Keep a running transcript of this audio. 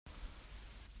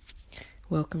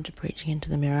Welcome to Preaching into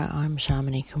the Mirror. I'm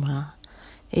Shamini Kumar.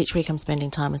 Each week I'm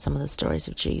spending time with some of the stories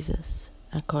of Jesus,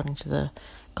 according to the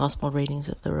Gospel readings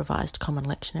of the Revised Common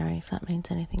Lectionary, if that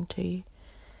means anything to you.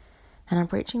 And I'm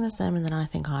preaching the sermon that I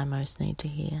think I most need to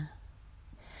hear.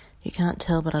 You can't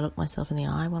tell, but I look myself in the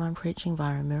eye while I'm preaching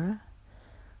via a mirror.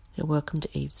 You're welcome to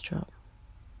eavesdrop.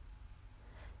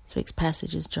 This week's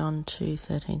passage is John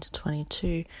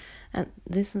 2:13-22, and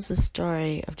this is the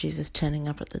story of Jesus turning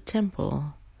up at the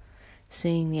temple,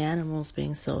 seeing the animals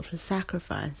being sold for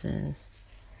sacrifices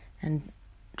and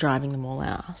driving them all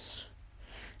out.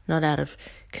 Not out of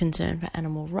concern for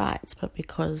animal rights, but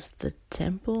because the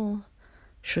temple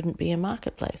shouldn't be a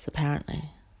marketplace, apparently.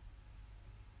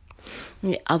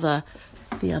 The other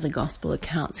gospel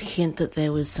accounts hint that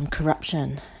there was some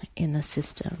corruption in the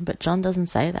system, but John doesn't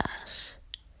say that.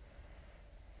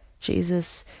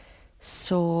 Jesus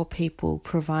saw people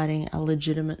providing a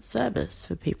legitimate service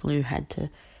for people who had to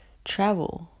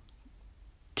travel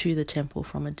to the temple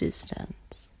from a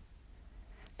distance.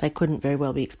 They couldn't very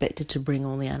well be expected to bring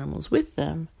all the animals with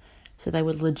them, so they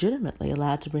were legitimately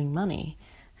allowed to bring money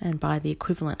and buy the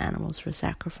equivalent animals for a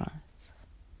sacrifice.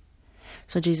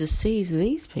 So Jesus sees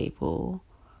these people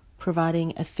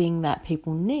providing a thing that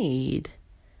people need,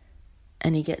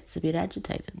 and he gets a bit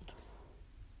agitated.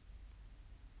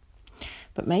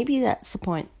 But maybe that's the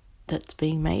point that's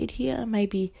being made here.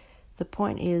 Maybe the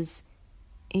point is,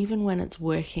 even when it's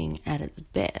working at its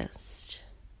best,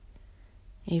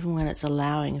 even when it's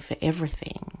allowing for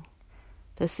everything,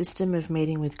 the system of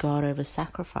meeting with God over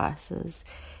sacrifices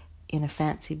in a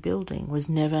fancy building was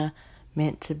never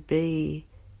meant to be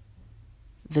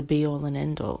the be-all and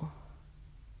end-all.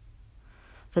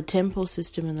 The temple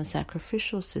system and the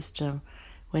sacrificial system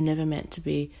were never meant to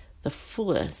be the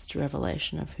fullest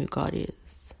revelation of who God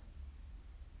is.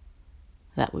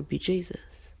 That would be Jesus.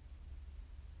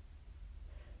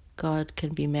 God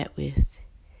can be met with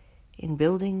in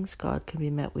buildings. God can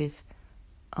be met with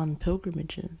on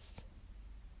pilgrimages.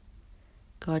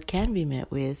 God can be met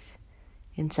with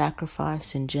in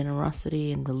sacrifice, in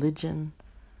generosity, in religion.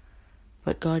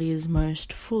 But God is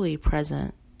most fully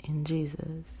present in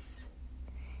Jesus,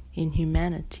 in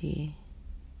humanity,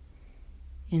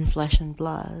 in flesh and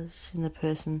blood, in the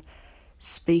person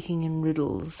speaking in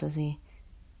riddles as he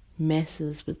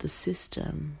messes with the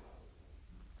system.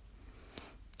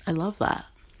 I love that.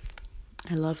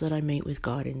 I love that I meet with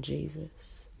God in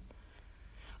Jesus.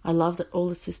 I love that all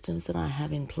the systems that I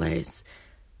have in place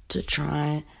to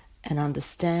try and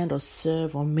understand or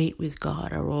serve or meet with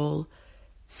God are all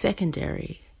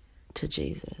secondary to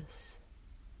Jesus.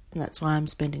 And that's why I'm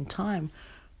spending time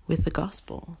with the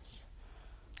Gospels.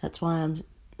 That's why I'm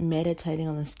meditating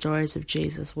on the stories of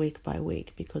Jesus week by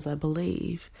week, because I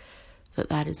believe that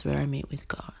that is where I meet with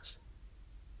God.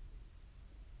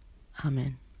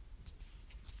 Amen.